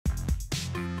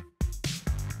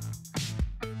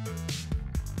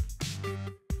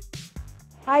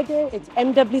Hi there, it's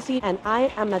MWC and I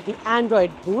am at the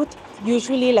Android booth,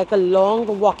 usually like a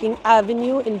long walking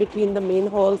avenue in between the main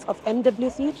halls of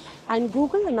MWC. And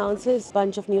Google announces a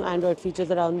bunch of new Android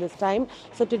features around this time.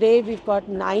 So today we've got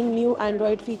 9 new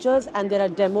Android features and there are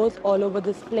demos all over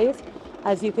this place.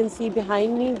 As you can see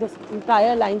behind me, this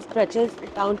entire line stretches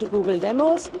down to Google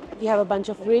Demos. We have a bunch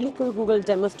of really cool Google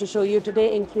demos to show you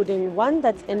today, including one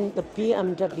that's in the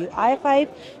BMW i5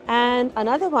 and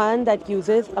another one that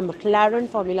uses a McLaren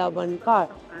Formula One car.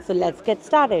 So let's get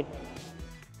started.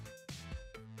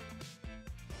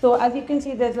 So as you can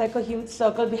see, there's like a huge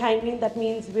circle behind me. That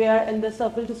means we are in the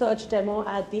Circle to Search demo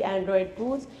at the Android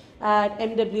booth at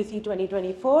MWC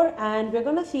 2024. And we're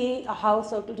going to see how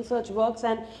Circle to Search works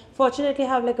and fortunately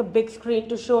have like a big screen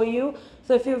to show you.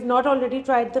 So if you've not already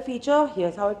tried the feature,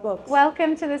 here's how it works.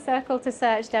 Welcome to the Circle to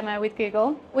Search demo with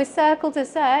Google. With Circle to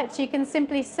Search, you can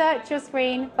simply search your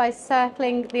screen by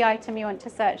circling the item you want to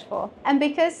search for. And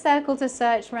because Circle to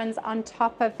Search runs on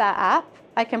top of that app,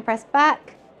 I can press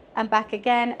back and back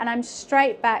again, and I'm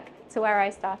straight back to where I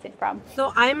started from.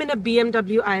 So I'm in a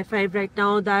BMW i5 right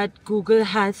now that Google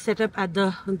has set up at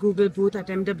the Google booth at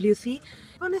MWC.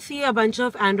 We're going to see a bunch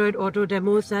of Android Auto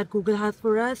demos that Google has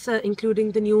for us,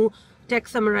 including the new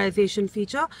text summarization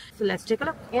feature. So let's take a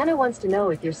look. Anna wants to know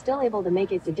if you're still able to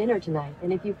make it to dinner tonight,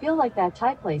 and if you feel like that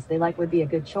Thai place they like would be a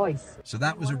good choice. So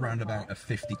that was around about a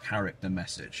 50-character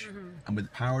message. And with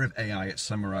the power of AI, it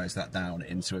summarized that down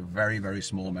into a very, very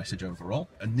small message overall.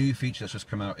 A new feature that's just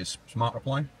come out is Smart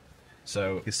Reply.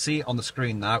 So you can see on the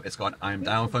screen now, it's got an I'm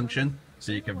down function.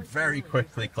 So you can very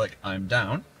quickly click I'm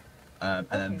down, and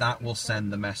then that will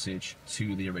send the message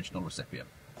to the original recipient.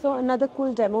 So another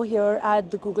cool demo here at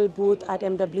the Google booth at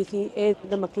MWC is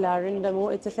the McLaren demo.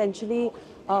 It's essentially,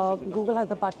 Google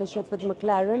has a partnership with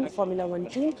McLaren Formula One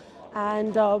team.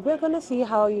 And we're going to see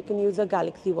how you can use a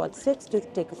Galaxy Watch 6 to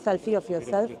take a selfie of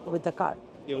yourself with the car.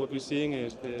 Yeah, what we're seeing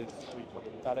is the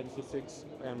Galaxy 6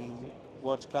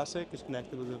 Watch Classic is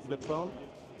connected with the flip phone.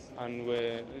 And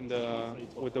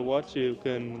with the watch, you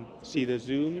can see the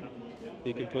zoom,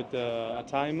 you can put a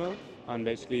timer, and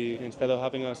basically instead of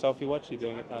having a selfie watch, you're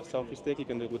doing a selfie stick, you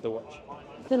can do it with the watch.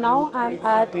 So now I'm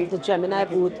at the Gemini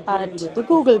booth at the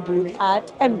Google booth at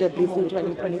MWC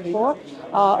 2024.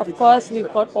 Of course,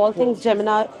 we've got all things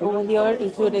Gemini over here,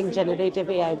 including generative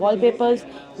AI wallpapers,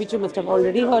 which you must have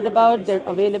already heard about. They're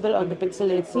available on the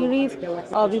Pixel 8 series.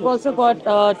 We've also got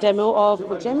a demo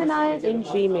of Gemini in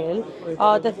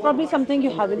Gmail. That's probably something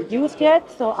you haven't used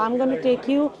yet, so I'm going to take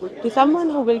you to someone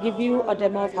who will give you a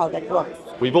demo of how that works.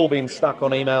 We've all been stuck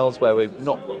on emails where we've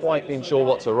not quite been sure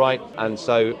what to write, and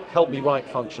so Help Me Write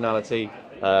functionality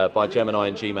by Gemini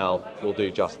and Gmail will do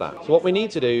just that. So what we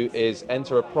need to do is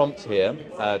enter a prompt here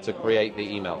to create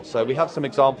the email. So we have some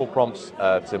example prompts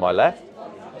to my left.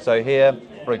 So here,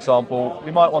 for example,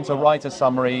 we might want to write a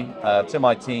summary to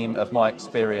my team of my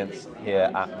experience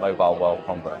here at Mobile World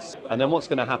Congress. And then what's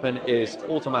going to happen is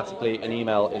automatically an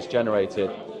email is generated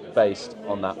based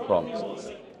on that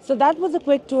prompt. So that was a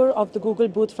quick tour of the Google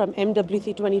booth from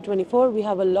MWC 2024. We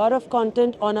have a lot of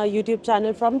content on our YouTube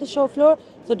channel from the show floor.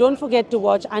 So don't forget to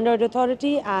watch Android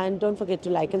Authority and don't forget to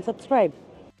like and subscribe.